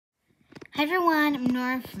Hi everyone, I'm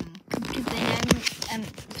Nora from CoopTube, and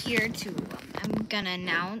I'm gonna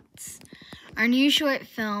announce our new short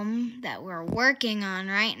film that we're working on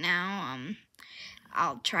right now.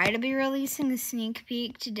 I'll try to be releasing a sneak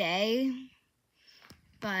peek today,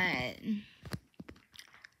 but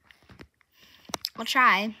I'll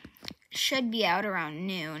try. Should be out around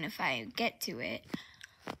noon if I get to it.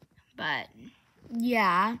 But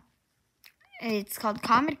yeah, it's called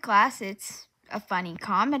Comet Class. It's a funny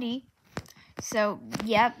comedy. So,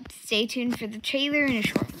 yep, stay tuned for the trailer and a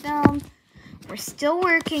short film. We're still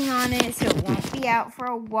working on it, so it won't be out for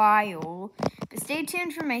a while. But stay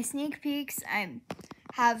tuned for my sneak peeks. I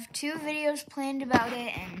have 2 videos planned about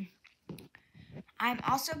it, and I'm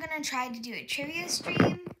also going to try to do a trivia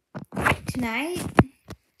stream tonight.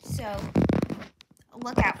 So,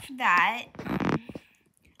 look out for that.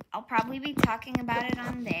 I'll probably be talking about it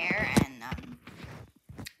on there, and,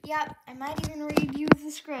 yep, I might even read you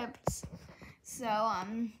the scripts. So,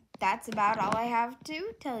 that's about all I have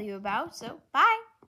to tell you about. So, bye.